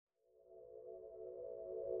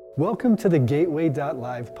Welcome to the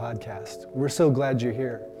Gateway.live podcast. We're so glad you're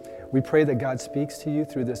here. We pray that God speaks to you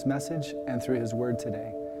through this message and through His Word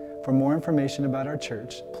today. For more information about our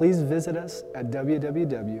church, please visit us at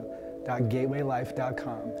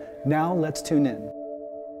www.gatewaylife.com. Now let's tune in.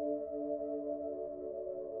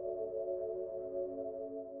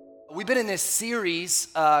 We've been in this series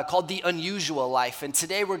called The Unusual Life, and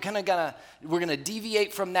today we're gonna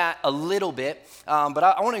deviate from that a little bit, but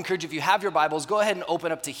I want to encourage you, if you have your Bibles, go ahead and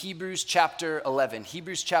open up to Hebrews chapter 11.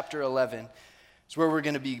 Hebrews chapter 11 is where we're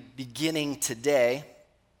going to be beginning today,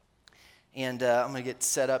 and I'm going to get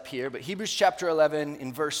set up here, but Hebrews chapter 11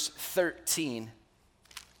 in verse 13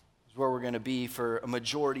 is where we're going to be for a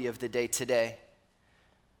majority of the day today.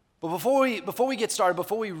 But before we get started,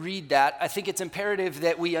 before we read that, I think it's imperative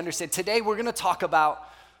that we understand. Today we're going to talk about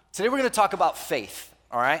faith.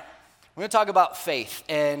 All right, we're going to talk about faith,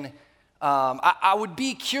 and I would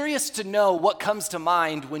be curious to know what comes to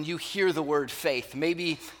mind when you hear the word faith.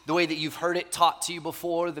 Maybe the way that you've heard it taught to you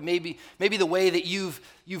before. Maybe the way that you've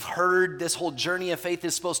heard this whole journey of faith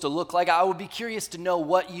is supposed to look like. I would be curious to know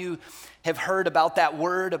what you have heard about that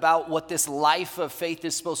word, about what this life of faith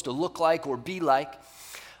is supposed to look like or be like.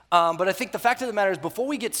 But I think the fact of the matter is, before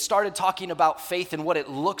we get started talking about faith and what it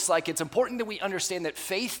looks like, it's important that we understand that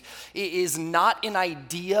faith is not an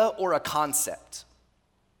idea or a concept.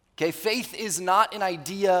 Okay, faith is not an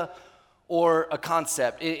idea or a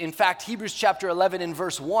concept. In fact, Hebrews chapter 11 and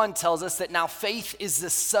verse 1 tells us that now faith is the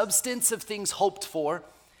substance of things hoped for.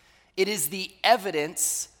 It is the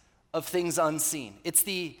evidence of things unseen. It's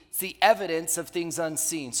the evidence of things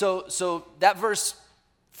unseen. So that verse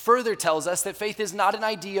further tells us that faith is not an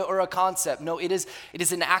idea or a concept. No, it is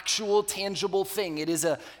an actual, tangible thing. It is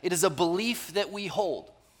a belief that we hold.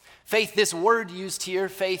 Faith, this word used here,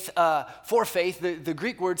 faith, for faith, the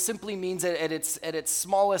Greek word simply means at its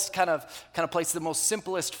smallest kind of place, the most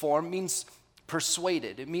simplest form, means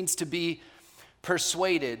persuaded. It means to be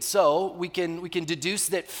persuaded. So we can deduce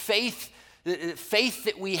that faith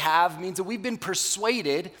that we have means that we've been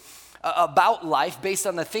persuaded about life based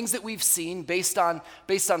on the things that we've seen, based on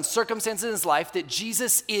circumstances in his life, that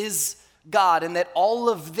Jesus is God and that all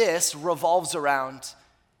of this revolves around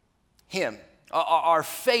him. Our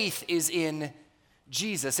faith is in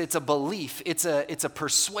Jesus. It's a belief. It's a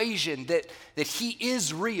persuasion that he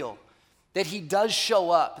is real, that he does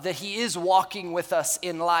show up, that he is walking with us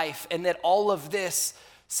in life, and that all of this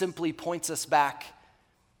simply points us back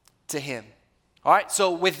to him. All right, so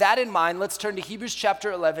with that in mind, let's turn to Hebrews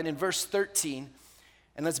chapter 11 in verse 13,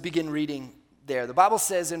 and let's begin reading there. The Bible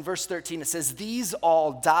says in verse 13, it says, "These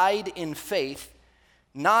all died in faith,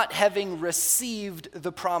 not having received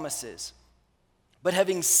the promises, but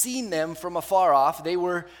having seen them from afar off, they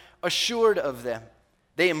were assured of them.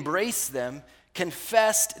 They embraced them,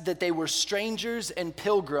 confessed that they were strangers and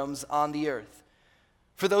pilgrims on the earth.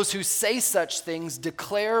 For those who say such things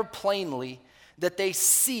declare plainly that they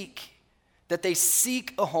seek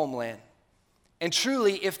a homeland. And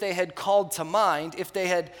truly, if they had called to mind, if they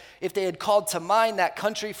had called to mind that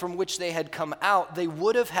country from which they had come out, they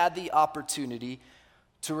would have had the opportunity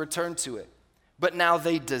to return to it. But now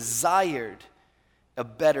they desired a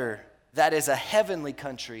better, that is a heavenly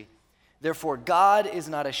country. Therefore, God is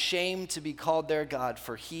not ashamed to be called their God,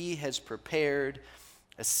 for he has prepared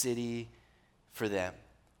a city for them."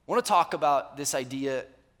 I want to talk about this idea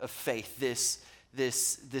of faith, this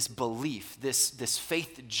belief, this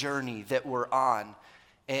faith journey that we're on,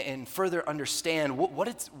 and further understand what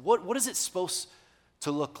is it supposed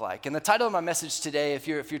to look like. And the title of my message today, if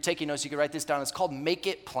you're taking notes, you can write this down. It's called "Make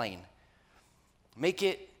It Plain." Make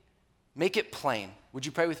it plain. Would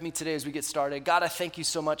you pray with me today as we get started? God, I thank you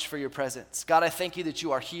so much for your presence. God, I thank you that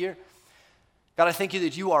you are here. God, I thank you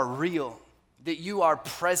that you are real, that you are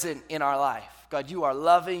present in our life. God, you are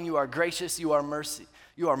loving, you are gracious, you are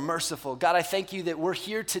merciful. God, I thank you that we're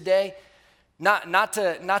here today, not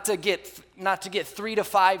to get 3 to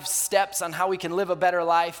 5 steps on how we can live a better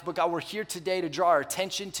life, but God, we're here today to draw our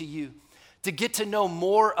attention to you, to get to know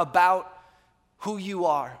more about who you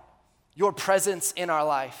are, your presence in our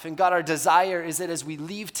life. And God, our desire is that as we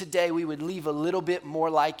leave today, we would leave a little bit more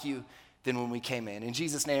like you than when we came in. In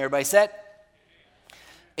Jesus' name, everybody said,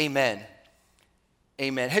 amen.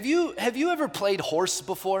 Amen. Have you ever played horse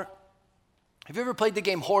before? Have you ever played the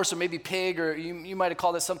game horse, or maybe pig, or you might have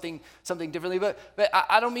called it something differently, but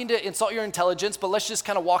I don't mean to insult your intelligence, but let's just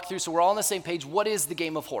kind of walk through so we're all on the same page. What is the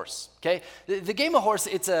game of horse, okay? The game of horse,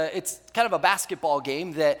 it's kind of a basketball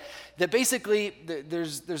game that basically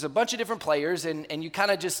there's a bunch of different players, and you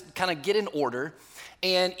kind of get in order,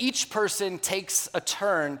 and each person takes a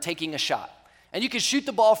turn taking a shot. And you can shoot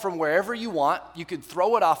the ball from wherever you want. You could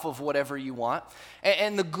throw it off of whatever you want.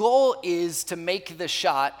 And the goal is to make the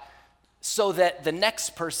shot so that the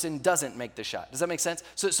next person doesn't make the shot. Does that make sense?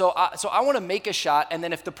 So I want to make a shot, and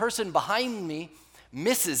then if the person behind me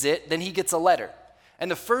misses it, then he gets a letter. And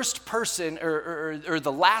the first person, or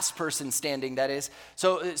the last person standing, that is,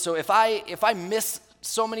 so if I miss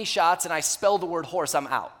so many shots and I spell the word horse, I'm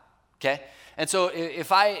out, okay? And so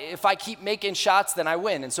if I keep making shots, then I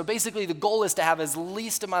win. And so basically the goal is to have as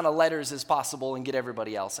least amount of letters as possible and get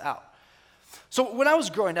everybody else out. So when I was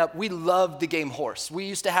growing up, we loved the game horse. We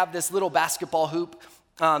used to have this little basketball hoop,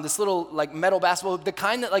 this little like metal basketball hoop, the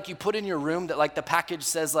kind that like you put in your room that like the package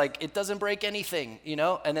says like it doesn't break anything, you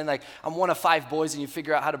know? And then like I'm one of 5 boys and you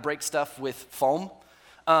figure out how to break stuff with foam.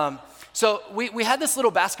 So we had this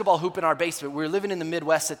little basketball hoop in our basement. We were living in the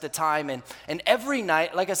Midwest at the time, and every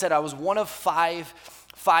night, like I said, I was one of five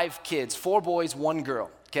kids, 4 boys, 1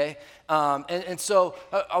 girl, okay? And so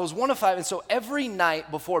I was one of 5, and so every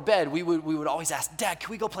night before bed, we would always ask, Dad,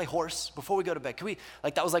 can we go play horse before we go to bed? Can we,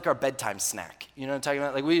 like that was like our bedtime snack, you know what I'm talking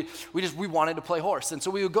about? Like we wanted to play horse, and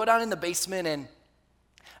so we would go down in the basement and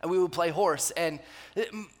we would play horse. And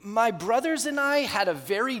my brothers and I had a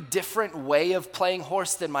very different way of playing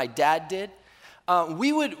horse than my dad did.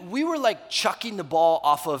 We were like chucking the ball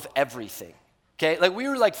off of everything, okay? Like we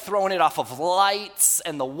were like throwing it off of lights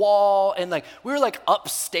and the wall, and like we were like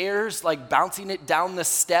upstairs, like bouncing it down the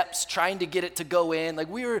steps, trying to get it to go in. Like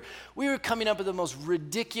we were coming up with the most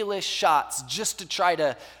ridiculous shots just to try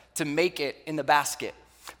to make it in the basket.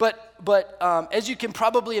 But as you can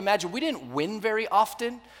probably imagine, we didn't win very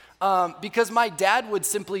often because my dad would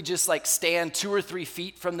simply just like stand 2 or 3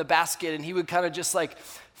 feet from the basket, and he would kind of just like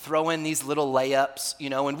throw in these little layups, you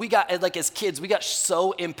know. And we got, like as kids, we got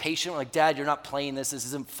so impatient. We're like, Dad, you're not playing this. This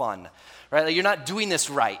isn't fun, right? Like you're not doing this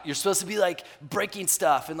right. You're supposed to be like breaking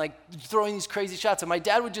stuff and like throwing these crazy shots. And my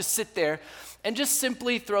dad would just sit there and just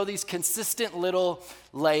simply throw these consistent little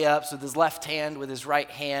layups with his left hand, with his right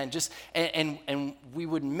hand, and we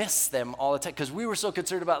would miss them all the time because we were so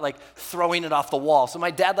concerned about like throwing it off the wall. So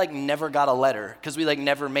my dad like never got a letter because we like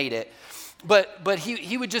never made it. But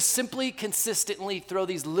he would just simply consistently throw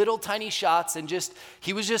these little tiny shots, and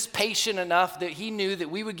he was just patient enough that he knew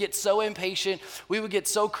that we would get so impatient, we would get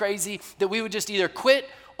so crazy that we would just either quit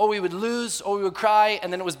or we would lose or we would cry,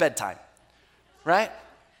 and then it was bedtime, right?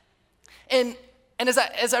 And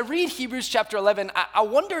as I read Hebrews chapter 11, I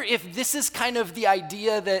wonder if this is kind of the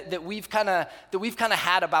idea that we've kind of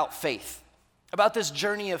had about faith, about this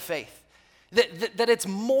journey of faith. That it's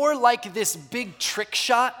more like this big trick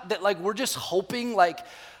shot that like we're just hoping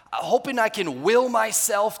I can will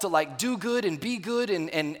myself to like do good and be good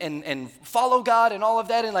and follow God and all of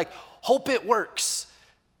that and like hope it works.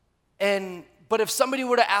 But if somebody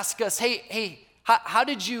were to ask us, hey, how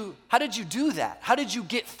did you do that? How did you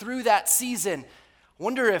get through that season? I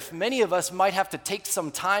wonder if many of us might have to take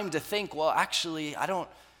some time to think, well, actually, I don't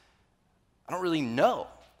really know.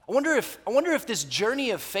 I wonder if this journey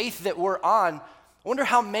of faith that we're on, I wonder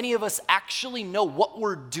how many of us actually know what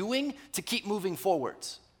we're doing to keep moving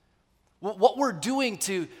forwards. What we're doing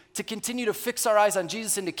to continue to fix our eyes on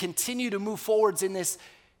Jesus and to continue to move forwards in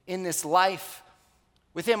this life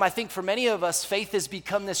with him. I think for many of us, faith has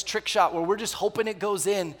become this trick shot where we're just hoping it goes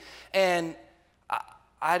in. And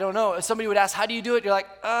I don't know, if somebody would ask, how do you do it? You're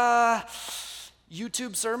like,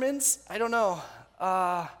 YouTube sermons? I don't know.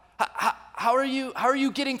 How are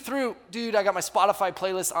you getting through? Dude, I got my Spotify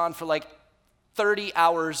playlist on for like 30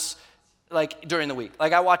 hours like during the week.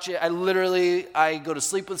 Like I watch it, I go to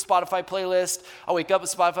sleep with Spotify playlist. I wake up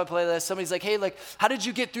with Spotify playlist. Somebody's like, hey, like, how did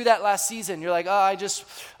you get through that last season? You're like,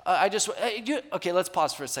 okay, let's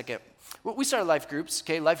pause for a second. We started life groups,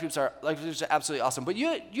 okay? Life groups are absolutely awesome. But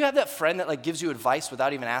you have that friend that like gives you advice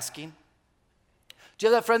without even asking? Do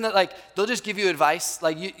you have that friend that like, they'll just give you advice?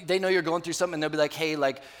 Like they know you're going through something and they'll be like, hey,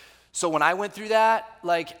 like, so when I went through that,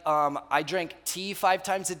 like I drank tea 5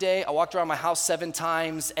 times a day, I walked around my house 7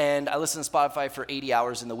 times, and I listened to Spotify for 80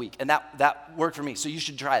 hours in the week. And that worked for me, so you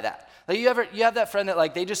should try that. Like you have that friend that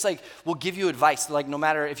like they just like will give you advice, like no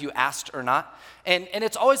matter if you asked or not. And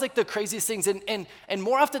it's always like the craziest things. And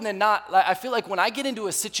more often than not, like, I feel like when I get into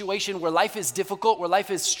a situation where life is difficult, where life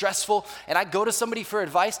is stressful, and I go to somebody for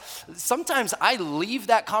advice, sometimes I leave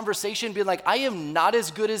that conversation being like, I am not as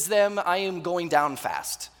good as them, I am going down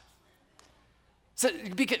fast. So,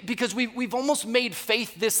 because we've almost made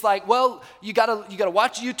faith this like, well, you gotta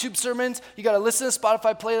watch YouTube sermons, you gotta listen to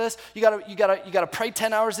Spotify playlists, you gotta pray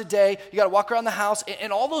 10 hours a day, you gotta walk around the house,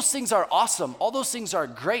 and all those things are awesome, all those things are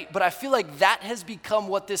great, but I feel like that has become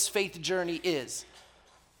what this faith journey is.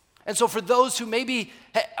 And so for those who maybe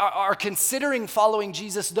are considering following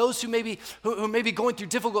Jesus, those who may be going through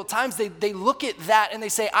difficult times, they look at that and they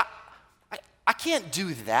say, I can't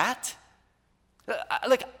do that.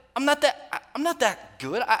 I'm not that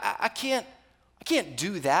good. I can't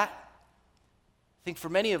do that. I think for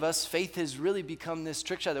many of us, faith has really become this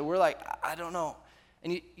trick shot that we're like, I don't know.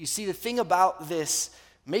 And you see the thing about this,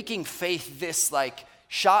 making faith this like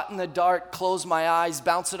shot in the dark, close my eyes,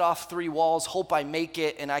 bounce it off 3 walls, hope I make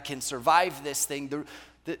it and I can survive this thing.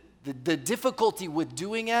 The difficulty with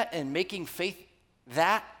doing it and making faith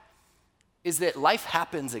that is that life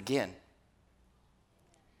happens again.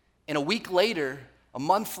 And a week later, a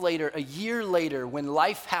month later, a year later, when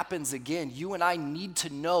life happens again, you and I need to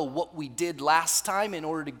know what we did last time in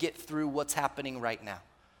order to get through what's happening right now.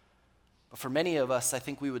 But for many of us, I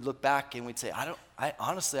think we would look back and we'd say, I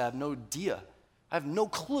honestly have no idea. I have no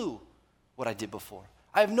clue what I did before.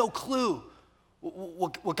 I have no clue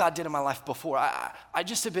what God did in my life before. I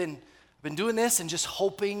just have been doing this and just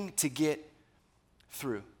hoping to get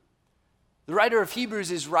through. The writer of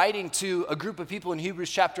Hebrews is writing to a group of people in Hebrews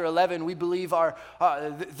chapter 11 we believe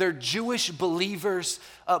they're Jewish believers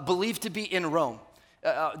believed to be in Rome.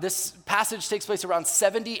 This passage takes place around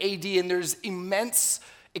 70 AD and there's immense,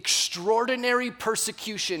 extraordinary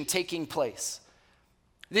persecution taking place.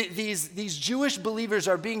 These Jewish believers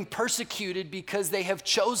are being persecuted because they have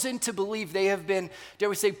chosen to believe, they have been, dare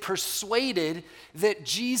we say, persuaded that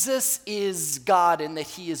Jesus is God and that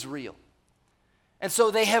he is real. And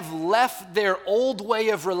so they have left their old way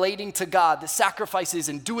of relating to God, the sacrifices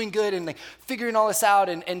and doing good and figuring all this out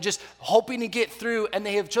and just hoping to get through, and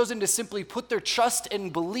they have chosen to simply put their trust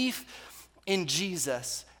and belief in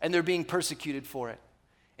Jesus, and they're being persecuted for it.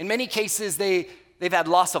 In many cases, they've had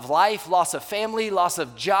loss of life, loss of family, loss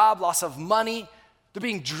of job, loss of money. They're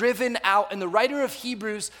being driven out. And the writer of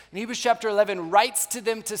Hebrews, in Hebrews chapter 11, writes to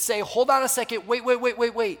them to say, hold on a second,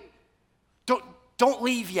 wait. Don't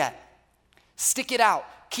leave yet. Stick it out.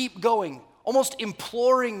 Keep going. Almost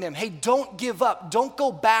imploring them, hey, don't give up. Don't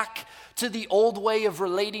go back to the old way of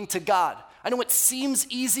relating to God. I know it seems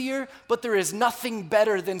easier, but there is nothing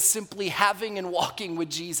better than simply having and walking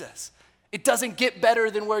with Jesus. It doesn't get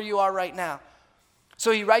better than where you are right now.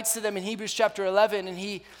 So he writes to them in Hebrews chapter 11, and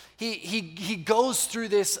he goes through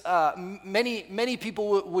this. Many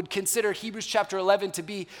people would consider Hebrews chapter 11 to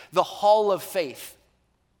be the hall of faith.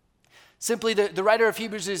 Simply, the writer of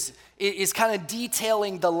Hebrews is kind of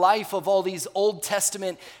detailing the life of all these Old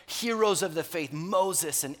Testament heroes of the faith,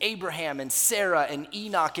 Moses and Abraham and Sarah and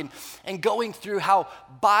Enoch, and going through how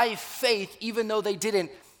by faith, even though they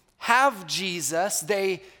didn't have Jesus,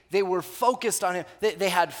 they were focused on him. They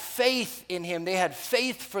had faith in him. They had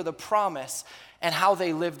faith for the promise and how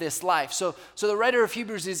they lived this life. So the writer of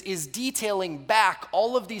Hebrews is detailing back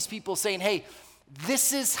all of these people saying, hey,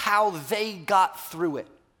 this is how they got through it.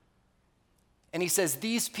 And he says,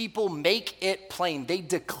 these people make it plain. They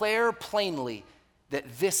declare plainly that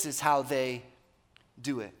this is how they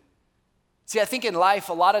do it. See, I think in life,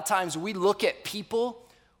 a lot of times we look at people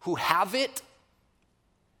who have it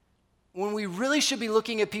when we really should be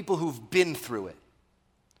looking at people who've been through it.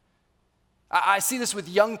 I see this with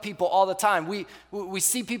young people all the time. We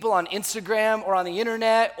see people on Instagram or on the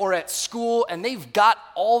internet or at school, and they've got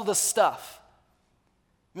all the stuff.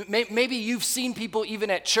 Maybe you've seen people even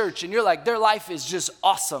at church and you're like, their life is just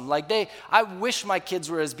awesome. Like I wish my kids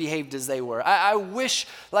were as behaved as they were. I wish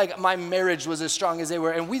like my marriage was as strong as they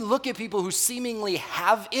were. And we look at people who seemingly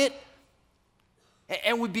have it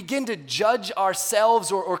and we begin to judge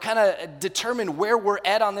ourselves or kind of determine where we're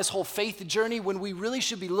at on this whole faith journey when we really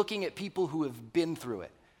should be looking at people who have been through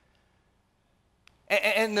it.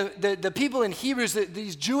 And the people in Hebrews,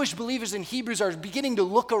 these Jewish believers in Hebrews are beginning to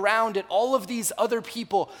look around at all of these other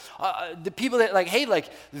people, the people that like, hey, like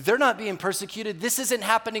they're not being persecuted. This isn't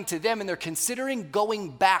happening to them. And they're considering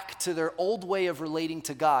going back to their old way of relating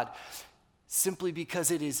to God simply because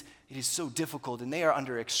it is so difficult and they are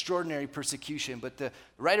under extraordinary persecution. But the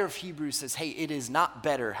writer of Hebrews says, hey, it is not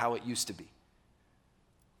better how it used to be.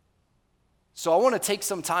 So I want to take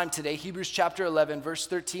some time today, Hebrews chapter 11, verse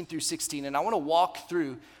 13 through 16, and I want to walk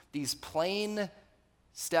through these plain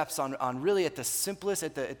steps on really at the simplest,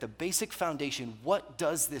 at the basic foundation. What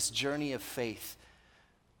does this journey of faith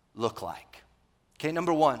look like? Okay,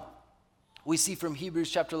 number one, we see from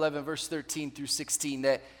Hebrews chapter 11, verse 13 through 16,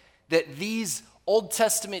 that these Old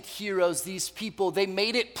Testament heroes, these people, they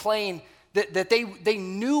made it plain that they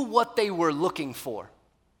knew what they were looking for.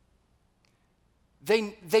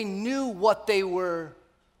 They knew what they were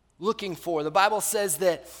looking for. The Bible says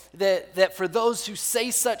that for those who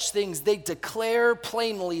say such things, they declare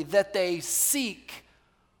plainly that they seek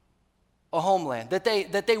a homeland, that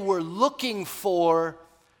they were looking for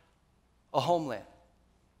a homeland.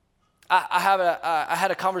 I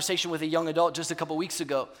had a conversation with a young adult just a couple weeks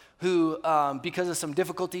ago who, because of some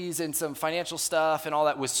difficulties and some financial stuff and all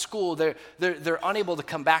that with school, they're unable to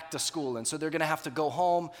come back to school, and so they're going to have to go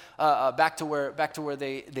home, back to where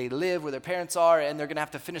they live, where their parents are, and they're going to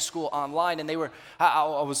have to finish school online. And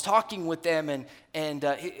I was talking with them, and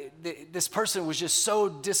this person was just so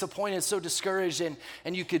disappointed, so discouraged,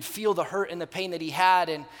 and you could feel the hurt and the pain that he had,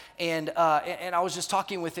 and I was just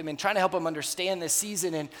talking with him and trying to help him understand this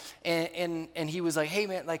season, and he was like, hey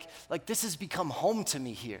man, like this has become home to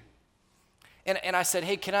me here. And I said,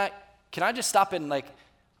 hey, can I just stop and I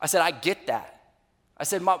said, I get that. I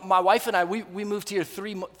said, my wife and I, we moved here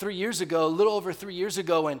 3 years ago, a little over 3 years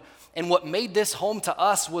ago, and what made this home to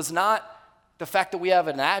us was not the fact that we have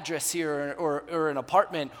an address here or an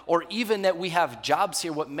apartment, or even that we have jobs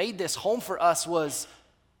here. What made this home for us was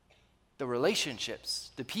the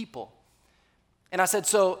relationships, the people. And I said,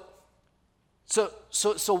 so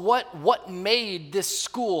what made this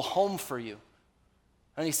school home for you?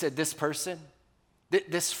 And he said, this person,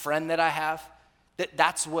 this friend that I have,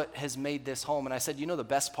 that's what has made this home. And I said, you know, the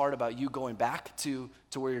best part about you going back to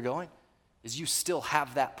where you're going is you still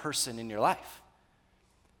have that person in your life.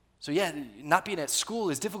 So yeah, not being at school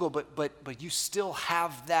is difficult, but you still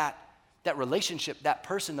have that relationship, that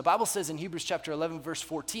person. The Bible says in Hebrews chapter 11, verse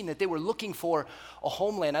 14, that they were looking for a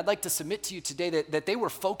homeland. I'd like to submit to you today that they were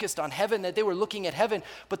focused on heaven, that they were looking at heaven,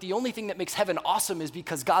 but the only thing that makes heaven awesome is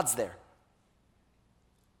because God's there.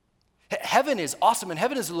 Heaven is awesome, and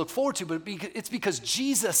heaven is to look forward to, but it's because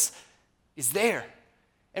Jesus is there.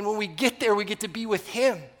 And when we get there, we get to be with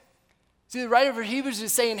him. See, the writer of Hebrews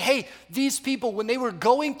is saying, hey, these people, when they were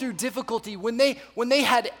going through difficulty, when they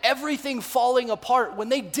had everything falling apart, when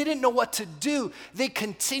they didn't know what to do, they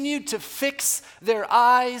continued to fix their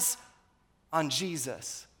eyes on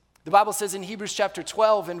Jesus. The Bible says in Hebrews chapter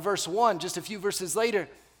 12 and verse 1, just a few verses later,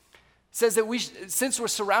 says that since we're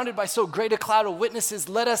surrounded by so great a cloud of witnesses,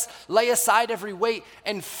 let us lay aside every weight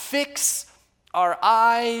and fix our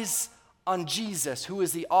eyes on Jesus, who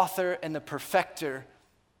is the author and the perfecter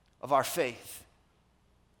of our faith.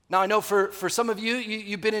 Now, I know for some of you,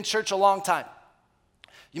 you've been in church a long time.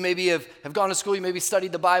 You maybe have gone to school, you maybe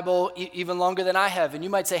studied the Bible even longer than I have, and you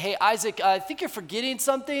might say, hey, Isaac, I think you're forgetting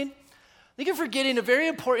something. I think you're forgetting a very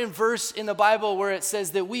important verse in the Bible where it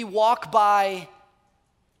says that we walk by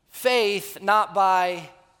faith, not by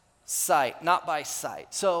sight, not by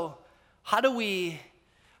sight. So how do we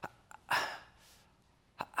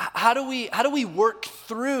work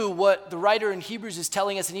through what the writer in Hebrews is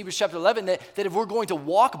telling us in Hebrews chapter 11, that if we're going to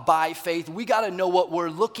walk by faith, we got to know what we're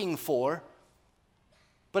looking for,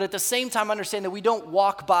 but at the same time understand that we don't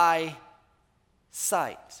walk by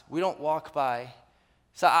sight. We don't walk by.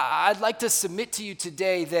 So I'd like to submit to you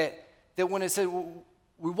today that when it says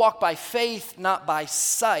we walk by faith, not by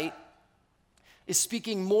sight, is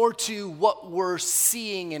speaking more to what we're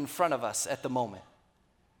seeing in front of us at the moment.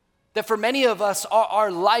 That for many of us,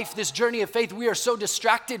 our life, this journey of faith, we are so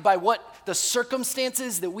distracted by what the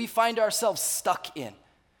circumstances that we find ourselves stuck in.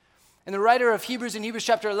 And the writer of Hebrews in Hebrews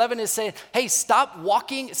chapter 11 is saying, hey, stop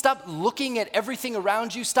looking at everything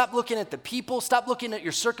around you, stop looking at the people, stop looking at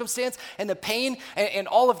your circumstance and the pain and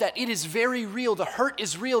all of that. It is very real. The hurt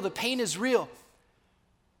is real. The pain is real.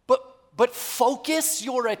 But focus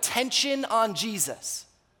your attention on Jesus.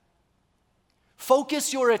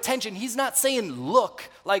 Focus your attention. He's not saying look,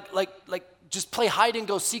 like just play hide and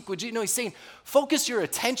go seek with you. No, he's saying focus your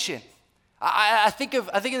attention. I think of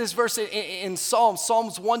this verse in Psalms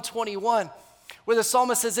 121, where the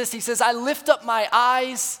psalmist says this. He says, I lift up my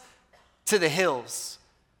eyes to the hills.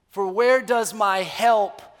 For where does my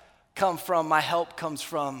help come from? My help comes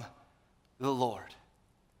from the Lord.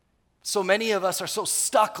 So many of us are so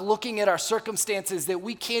stuck looking at our circumstances that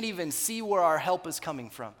we can't even see where our help is coming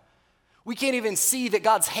from. We can't even see that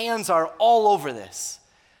God's hands are all over this,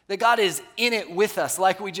 that God is in it with us,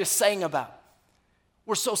 like we just sang about.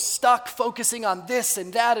 We're so stuck focusing on this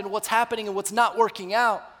and that and what's happening and what's not working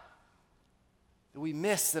out that we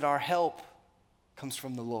miss that our help comes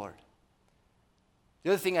from the Lord. The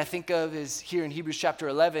other thing I think of is here in Hebrews chapter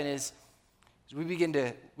 11 is we begin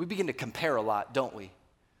to compare a lot, don't we,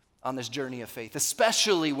 on this journey of faith,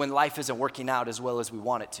 especially when life isn't working out as well as we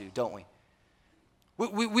want it to, don't we?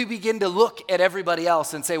 We begin to look at everybody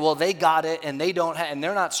else and say, well, they got it and they don't, and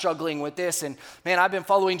they're not struggling with this. And man, I've been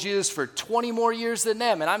following Jesus for 20 more years than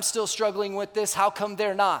them, and I'm still struggling with this. How come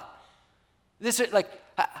they're not?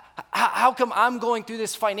 How come I'm going through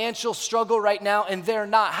this financial struggle right now and they're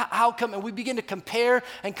not? How come? And we begin to compare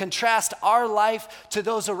and contrast our life to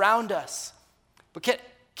those around us. But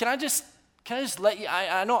can I just can I just let you,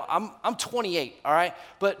 I know I'm 28, all right?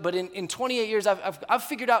 But in 28 years, I've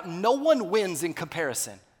figured out no one wins in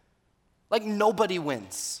comparison. Like nobody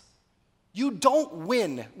wins. You don't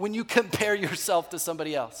win when you compare yourself to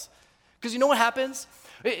somebody else. Because you know what happens?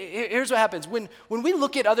 Here's what happens. When we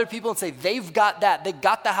look at other people and say, they've got that, they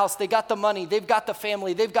got the house, they got the money, they've got the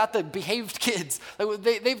family, they've got the behaved kids,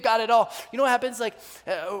 they've got it all. You know what happens? Like,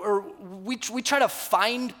 or we try to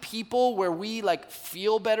find people where we like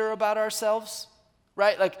feel better about ourselves,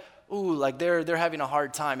 right? Like, ooh, like they're having a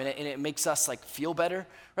hard time and it makes us like feel better,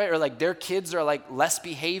 right? Or like their kids are like less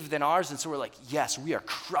behaved than ours. And so we're like, yes, we are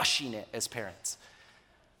crushing it as parents.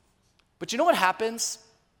 But you know what happens?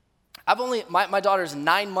 My daughter's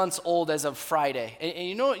 9 months old as of Friday, and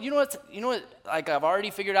you know what like I've already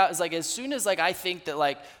figured out is like as soon as like I think that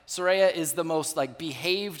like Soraya is the most like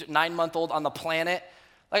behaved 9-month-old on the planet,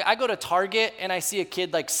 like I go to Target and I see a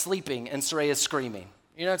kid like sleeping and Soraya's screaming.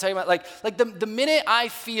 You know what I'm talking about? Like the minute I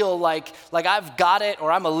feel like I've got it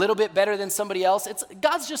or I'm a little bit better than somebody else,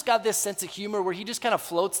 God's just got this sense of humor where he just kind of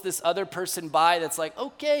floats this other person by that's like,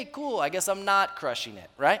 okay, cool, I guess I'm not crushing it,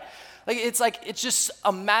 right? It's just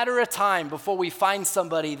a matter of time before we find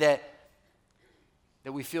somebody that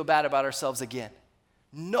we feel bad about ourselves again.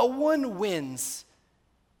 No one wins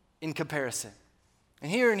in comparison.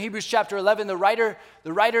 And here in Hebrews chapter 11, the writer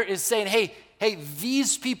is saying, hey,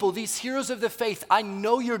 these people, these heroes of the faith, I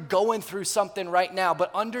know you're going through something right now,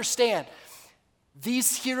 but understand,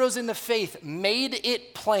 these heroes in the faith made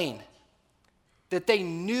it plain that they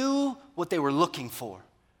knew what they were looking for.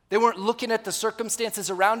 They weren't looking at the circumstances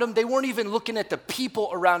around them. They weren't even looking at the people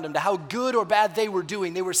around them, to how good or bad they were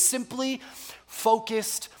doing. They were simply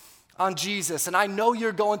focused on Jesus. And I know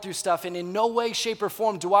you're going through stuff, and in no way, shape, or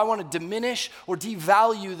form do I want to diminish or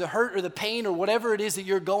devalue the hurt or the pain or whatever it is that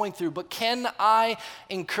you're going through. But can I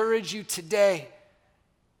encourage you today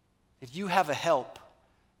that you have a help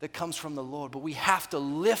that comes from the Lord? But we have to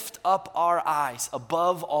lift up our eyes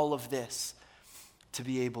above all of this to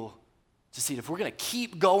be able to see it. If we're going to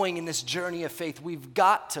keep going in this journey of faith, we've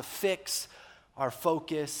got to fix our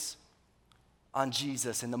focus on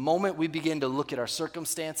Jesus. And the moment we begin to look at our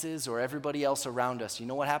circumstances or everybody else around us, you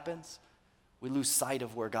know what happens? We lose sight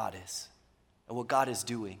of where God is and what God is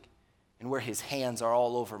doing and where his hands are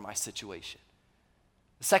all over my situation.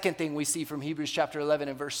 The second thing we see from Hebrews chapter 11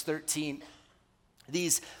 and verse 13,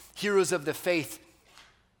 these heroes of the faith,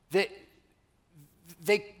 they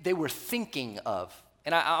were thinking of.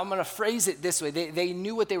 And I'm going to phrase it this way. They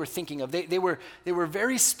knew what they were thinking of. They were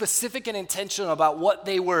very specific and intentional about what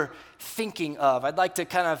they were thinking of. I'd like to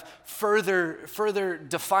kind of further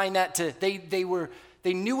define that to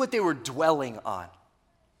they knew what they were dwelling on.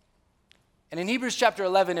 And in Hebrews chapter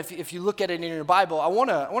 11, if you look at it in your Bible, I want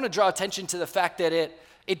to draw attention to the fact that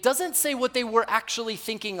it doesn't say what they were actually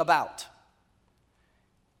thinking about.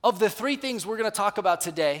 Of the three things we're going to talk about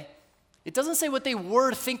today, it doesn't say what they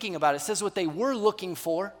were thinking about. It says what they were looking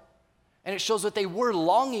for, and it shows what they were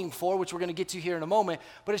longing for, which we're going to get to here in a moment.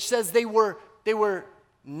 But it says they were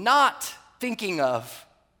not thinking of.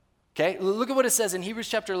 Okay, look at what it says in Hebrews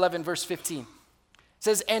chapter 11, verse 15. It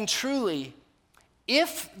says, and truly,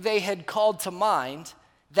 if they had called to mind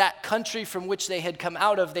that country from which they had come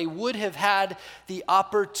out of, they would have had the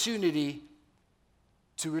opportunity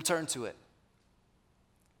to return to it.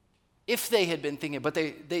 If they had been thinking, but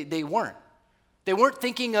they weren't. They weren't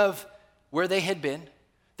thinking of where they had been.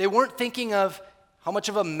 They weren't thinking of how much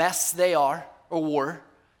of a mess they are or were.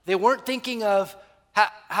 They weren't thinking of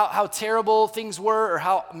how terrible things were or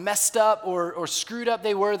how messed up or screwed up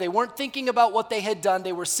they were. They weren't thinking about what they had done.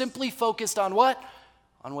 They were simply focused on what?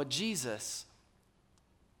 On what Jesus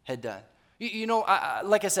had done. You know,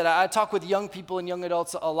 like I said, I talk with young people and young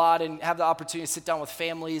adults a lot and have the opportunity to sit down with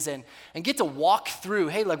families and get to walk through,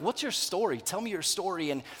 hey, like, what's your story? Tell me your story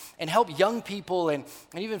and help young people and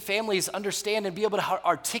even families understand and be able to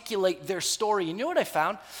articulate their story. And you know what I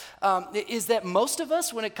found? Is that most of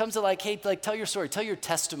us, when it comes to like, hey, like, tell your story, tell your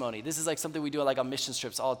testimony. This is like something we do like on mission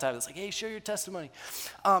trips all the time. It's like, hey, share your testimony.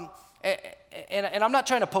 And I'm not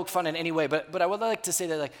trying to poke fun in any way, but I would like to say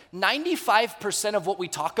that like 95% of what we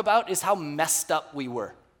talk about is how messed up we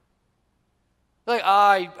were. Like,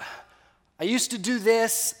 I used to do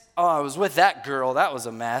this. Oh, I was with that girl. That was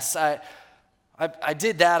a mess. I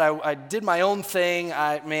did that. I did my own thing.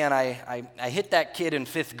 I hit that kid in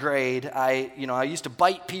 5th grade. I used to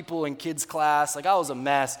bite people in kids' class. Like, I was a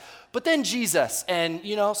mess. But then Jesus, and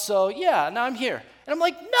so yeah, now I'm here. And I'm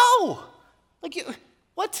like, no, like you.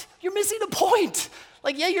 What? You're missing the point.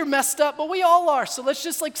 Like, yeah, you're messed up, but we all are. So let's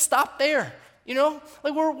just like stop there. You know,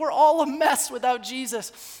 like we're all a mess without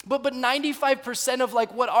Jesus. But 95% of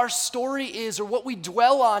like what our story is or what we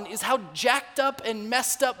dwell on is how jacked up and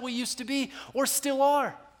messed up we used to be or still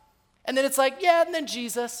are. And then it's like, yeah, and then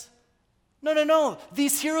Jesus. No.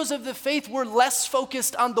 These heroes of the faith were less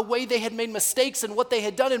focused on the way they had made mistakes and what they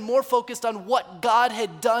had done and more focused on what God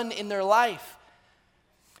had done in their life.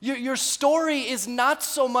 Your story is not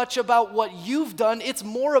so much about what you've done, it's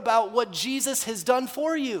more about what Jesus has done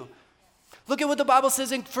for you. Look at what the Bible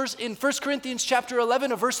says in 1 Corinthians chapter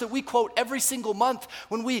 11, a verse that we quote every single month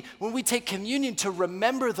when we take communion to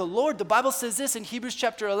remember the Lord. The Bible says this in Hebrews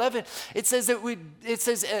chapter 11. It says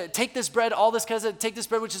take this bread, all this kind of stuff, take this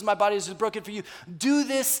bread which is my body is broken for you. Do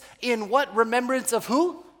this in what? Remembrance of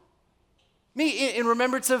who? Me, in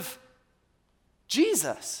remembrance of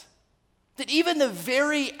Jesus. That even the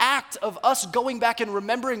very act of us going back and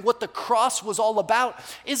remembering what the cross was all about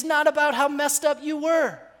is not about how messed up you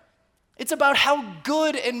were. It's about how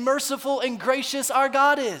good and merciful and gracious our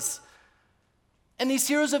God is. And these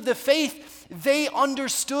heroes of the faith, they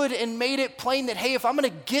understood and made it plain that, hey, if I'm going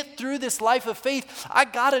to get through this life of faith, I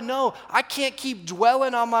got to know I can't keep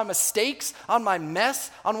dwelling on my mistakes, on my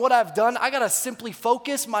mess, on what I've done. I got to simply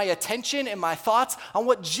focus my attention and my thoughts on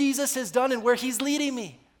what Jesus has done and where he's leading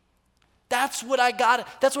me. That's what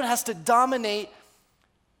that's what has to dominate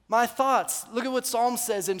my thoughts. Look at what Psalm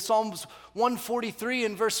says in Psalms 143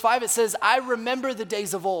 and verse 5. It says, I remember the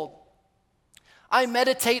days of old. I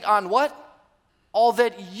meditate on what? All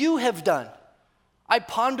that you have done. I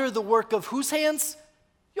ponder the work of whose hands?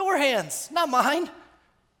 Your hands, not mine.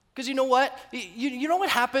 Because you know what? You know what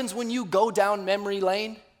happens when you go down memory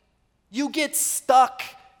lane? You get stuck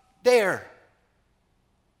there.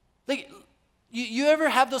 Like, you ever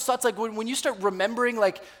have those thoughts, like when you start remembering,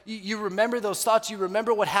 like you remember those thoughts, you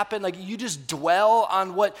remember what happened, like you just dwell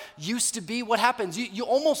on what used to be, what happens? You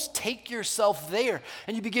almost take yourself there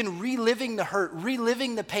and you begin reliving the hurt,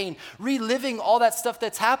 reliving the pain, reliving all that stuff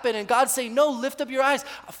that's happened. And God's saying, no, lift up your eyes,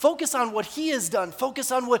 focus on what he has done, focus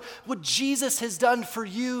on what Jesus has done for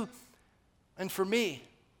you and for me.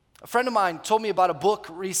 A friend of mine told me about a book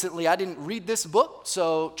recently. I didn't read this book,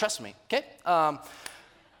 so trust me, okay?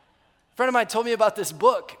 A friend of mine told me about this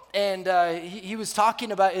book, and he was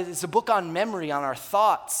talking about, it's a book on memory, on our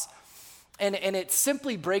thoughts. And it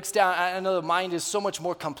simply breaks down, I know the mind is so much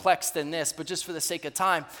more complex than this, but just for the sake of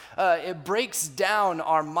time, it breaks down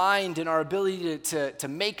our mind and our ability to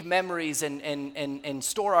make memories and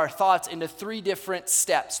store our thoughts into three different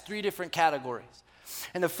steps, three different categories.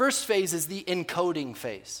 And the first phase is the encoding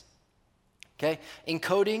phase, okay?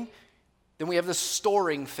 Encoding, then we have the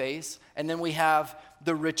storing phase, and then we have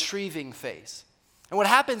the retrieving phase. And what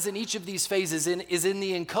happens in each of these phases is in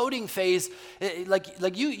the encoding phase,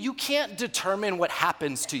 like you can't determine what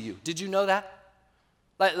happens to you. Did you know that?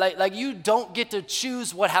 Like you don't get to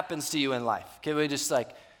choose what happens to you in life. Okay, we just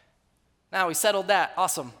now we settled that,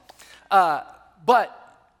 awesome. But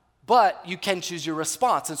you can choose your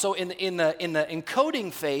response. And so in the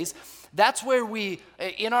encoding phase, that's where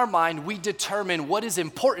in our mind, we determine what is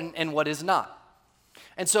important and what is not.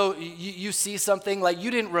 And so you see something like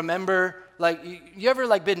you didn't remember, like you ever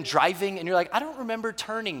like been driving and you're like, I don't remember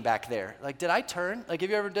turning back there. Like, did I turn? Like, have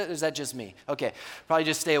you ever done, is that just me? Okay, probably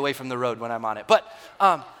just stay away from the road when I'm on it. But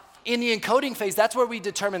in the encoding phase, that's where we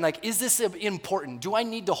determine like, is this important? Do I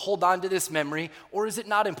need to hold on to this memory or is it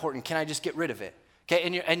not important? Can I just get rid of it?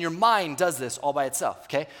 Okay, and your mind does this all by itself,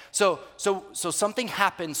 okay? So something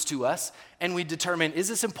happens to us and we determine, is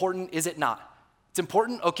this important, is it not? It's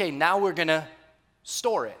important, okay, now we're gonna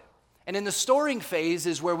store it. And in the storing phase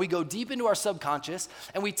is where we go deep into our subconscious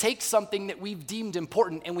and we take something that we've deemed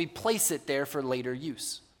important and we place it there for later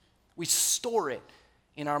use. We store it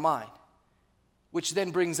in our mind, which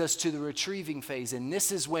then brings us to the retrieving phase. And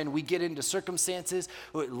this is when we get into circumstances,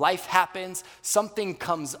 life happens, something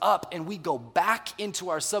comes up, and we go back into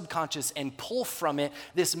our subconscious and pull from it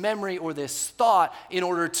this memory or this thought in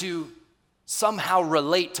order to somehow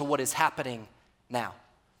relate to what is happening now.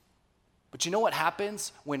 But you know what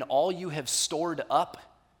happens when all you have stored up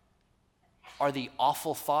are the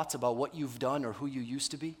awful thoughts about what you've done or who you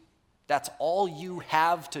used to be? That's all you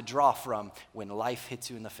have to draw from when life hits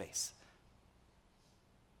you in the face.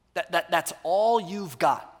 That's all you've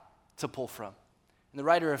got to pull from. And the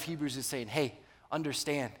writer of Hebrews is saying, hey,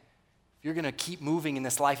 understand, if you're going to keep moving in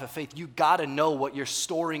this life of faith, you got to know what you're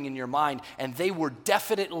storing in your mind. And they were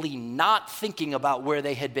definitely not thinking about where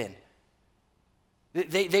they had been.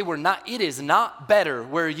 They were not, it is not better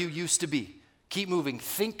where you used to be. Keep moving.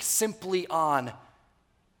 Think simply on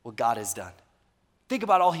what God has done. Think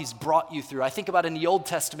about all he's brought you through. I think about in the Old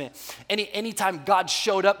Testament, anytime God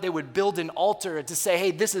showed up, they would build an altar to say,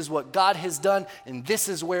 hey, this is what God has done, and this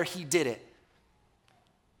is where he did it.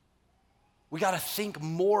 We got to think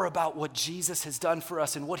more about what Jesus has done for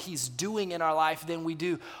us and what he's doing in our life than we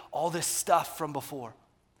do all this stuff from before.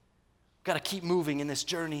 We've got to keep moving in this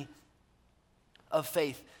journey of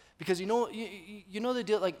faith. Because you know the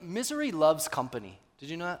deal, like misery loves company. Did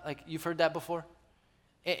you know that? Like you've heard that before?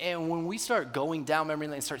 And when we start going down memory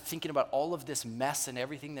lane and start thinking about all of this mess and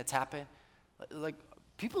everything that's happened, like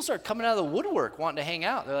people start coming out of the woodwork wanting to hang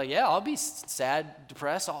out. They're like, yeah, I'll be sad,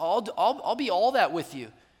 depressed. I'll be all that with you.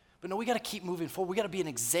 But no, we got to keep moving forward. We got to be an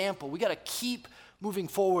example. We got to keep moving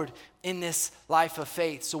forward in this life of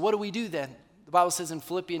faith. So what do we do then? The Bible says in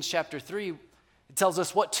Philippians chapter 3, it tells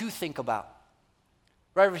us what to think about.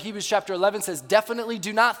 Right? Hebrews chapter 11 says, definitely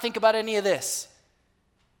do not think about any of this.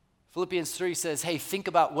 Philippians 3 says, hey, think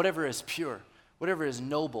about whatever is pure, whatever is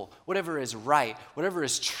noble, whatever is right, whatever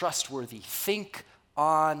is trustworthy. Think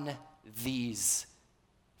on these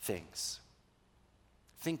things.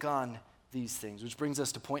 Think on these things, which brings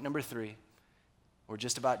us to point number 3. We're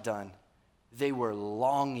just about done. They were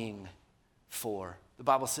longing for. The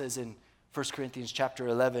Bible says in 1 Corinthians chapter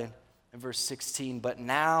 11 and verse 16, but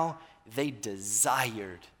now they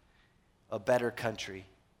desired a better country,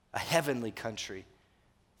 a heavenly country.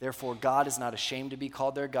 Therefore, God is not ashamed to be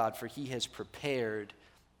called their God, for he has prepared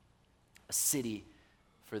a city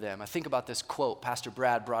for them. I think about this quote Pastor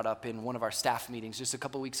Brad brought up in one of our staff meetings just a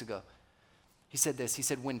couple weeks ago. He said this, he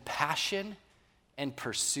said, when passion and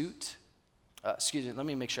pursuit, let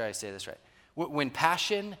me make sure I say this right. When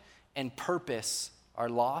passion and purpose are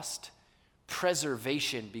lost,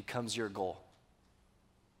 preservation becomes your goal.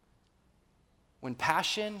 When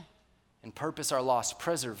passion and purpose are lost,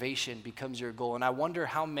 preservation becomes your goal. And I wonder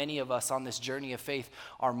how many of us on this journey of faith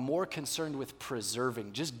are more concerned with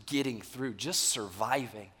preserving, just getting through, just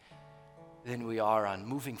surviving, than we are on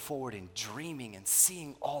moving forward and dreaming and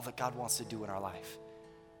seeing all that God wants to do in our life.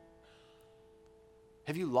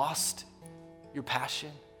 Have you lost your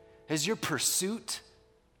passion? Has your pursuit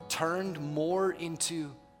turned more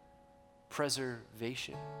into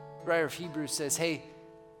preservation? The writer of Hebrews says, hey,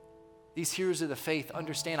 these heroes of the faith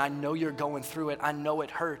understand, I know you're going through it. I know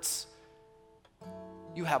it hurts.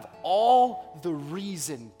 You have all the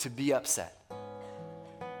reason to be upset.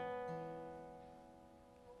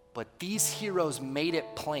 But these heroes made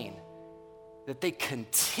it plain that they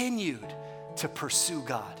continued to pursue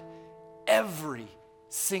God every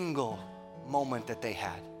single moment that they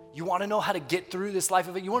had. You want to know how to get through this life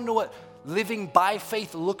of it? You want to know what living by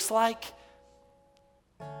faith looks like?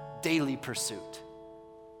 Daily pursuit.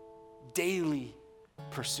 Daily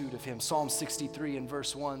pursuit of him. Psalm 63 and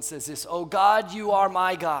verse 1 says this, "O God, you are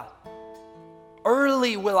my God.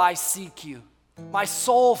 Early will I seek you. My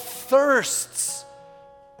soul thirsts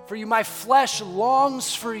for you. My flesh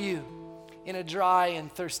longs for you in a dry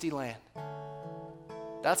and thirsty land."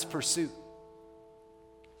 That's pursuit.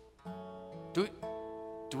 Do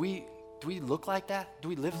we look like that? Do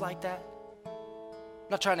we live like that? I'm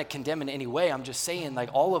not trying to condemn in any way. I'm just saying, like,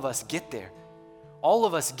 all of us get there. All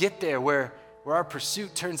of us get there where our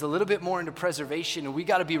pursuit turns a little bit more into preservation, and we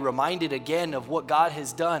got to be reminded again of what God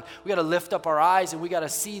has done. We got to lift up our eyes, and we got to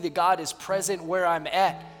see that God is present where I'm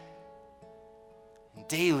at. And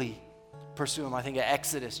daily pursue him. I think of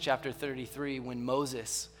Exodus chapter 33 when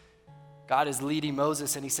God is leading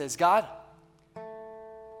Moses, and he says, God,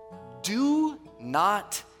 do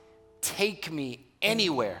not take me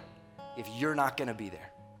anywhere if you're not going to be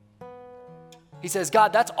there. He says,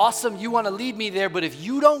 God, that's awesome. You want to lead me there, but if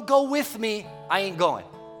you don't go with me, I ain't going.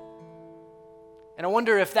 And I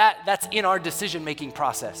wonder if that's in our decision-making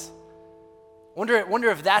process. Wonder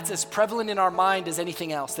if that's as prevalent in our mind as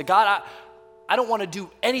anything else. That God, I don't want to do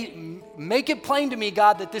make it plain to me,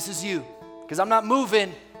 God, that this is you. Because I'm not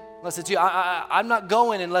moving unless it's you. I'm not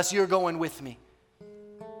going unless you're going with me.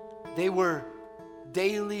 They were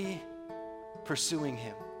daily pursuing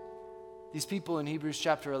him. These people in Hebrews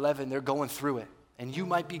chapter 11, they're going through it. And you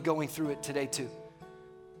might be going through it today too.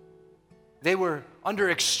 They were under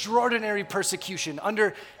extraordinary persecution,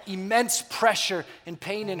 under immense pressure and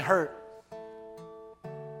pain and hurt.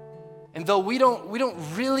 And though we don't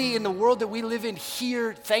really, in the world that we live in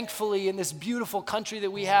here, thankfully, in this beautiful country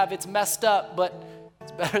that we have, it's messed up, but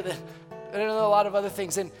it's better than a lot of other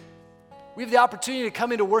things. And we have the opportunity to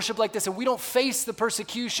come into worship like this, and we don't face the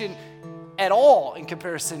persecution at all in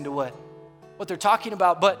comparison to what they're talking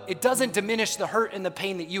about, but it doesn't diminish the hurt and the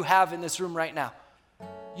pain that you have in this room right now.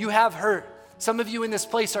 You have hurt. Some of you in this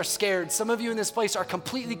place are scared. Some of you in this place are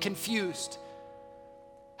completely confused.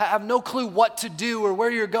 Have no clue what to do or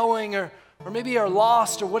where you're going or or maybe are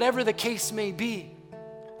lost, or whatever the case may be,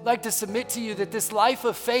 I'd like to submit to you that this life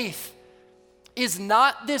of faith is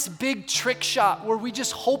not this big trick shot where we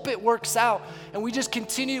just hope it works out and we just play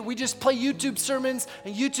YouTube sermons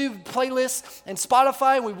and YouTube playlists and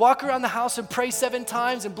Spotify, and we walk around the house and pray 7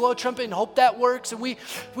 times and blow a trumpet and hope that works, and we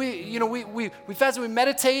fast and we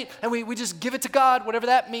meditate and we just give it to God, whatever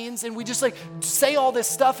that means, and we just like say all this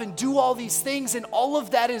stuff and do all these things, and all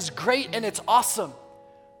of that is great and it's awesome.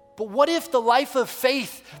 But what if the life of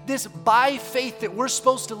faith, this by faith that we're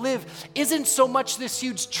supposed to live, isn't so much this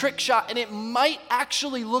huge trick shot, and it might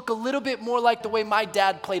actually look a little bit more like the way my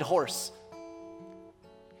dad played horse?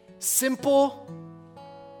 Simple,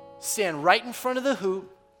 stand right in front of the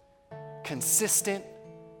hoop, consistent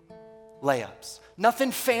layups.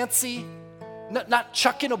 Nothing fancy, not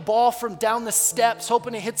chucking a ball from down the steps,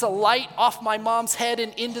 hoping it hits a light off my mom's head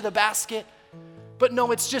and into the basket. But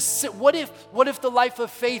no, it's just, what if the life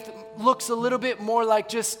of faith looks a little bit more like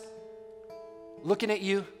just looking at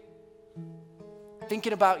you,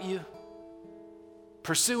 thinking about you,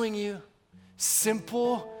 pursuing you,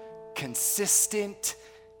 simple, consistent,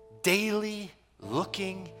 daily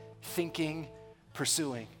looking, thinking,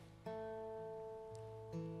 pursuing?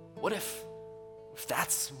 What if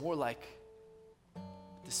that's more like what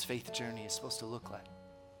this faith journey is supposed to look like?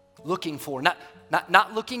 Looking for, not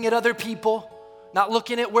looking at other people, not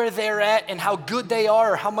looking at where they're at and how good they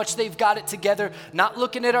are or how much they've got it together, not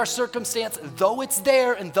looking at our circumstance, though it's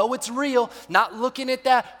there and though it's real, not looking at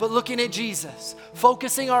that, but looking at Jesus,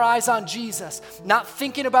 focusing our eyes on Jesus, not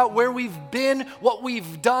thinking about where we've been, what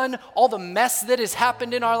we've done, all the mess that has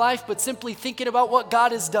happened in our life, but simply thinking about what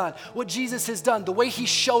God has done, what Jesus has done, the way he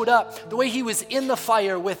showed up, the way he was in the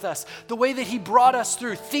fire with us, the way that he brought us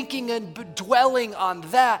through, thinking and dwelling on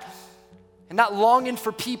that. And not longing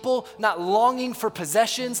for people, not longing for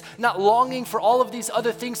possessions, not longing for all of these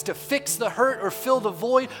other things to fix the hurt or fill the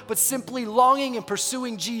void, but simply longing and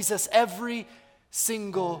pursuing Jesus every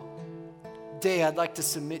single day. I'd like to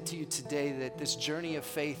submit to you today that this journey of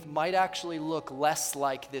faith might actually look less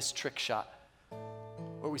like this trick shot,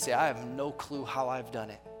 where we say, I have no clue how I've done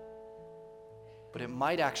it. But it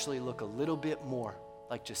might actually look a little bit more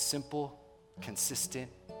like just simple,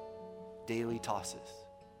 consistent, daily tosses.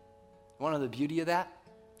 One of the beauty of that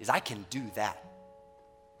is I can do that.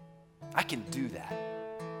 I can do that.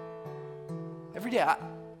 Every day I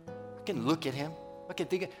can look at him. I can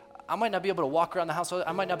think, I might not be able to walk around the house.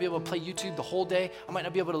 I might not be able to play YouTube the whole day. I might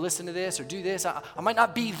not be able to listen to this or do this. I might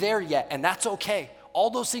not be there yet, and that's okay.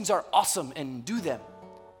 All those things are awesome, and do them.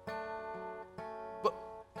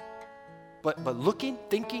 But looking,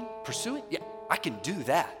 thinking, pursuing, yeah, I can do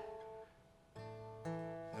that.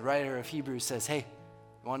 The writer of Hebrews says, hey,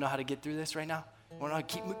 you want to know how to get through this right now? You want to know how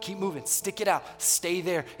to keep moving. Stick it out. Stay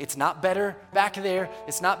there. It's not better back there.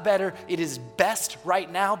 It's not better. It is best right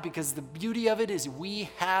now, because the beauty of it is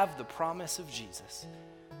we have the promise of Jesus.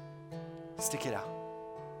 Stick it out.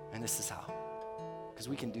 And this is how. Because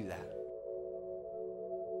we can do that.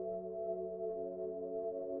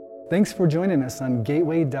 Thanks for joining us on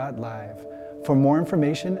Gateway.live. For more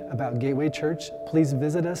information about Gateway Church, please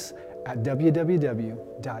visit us at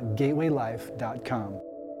www.gatewaylife.com.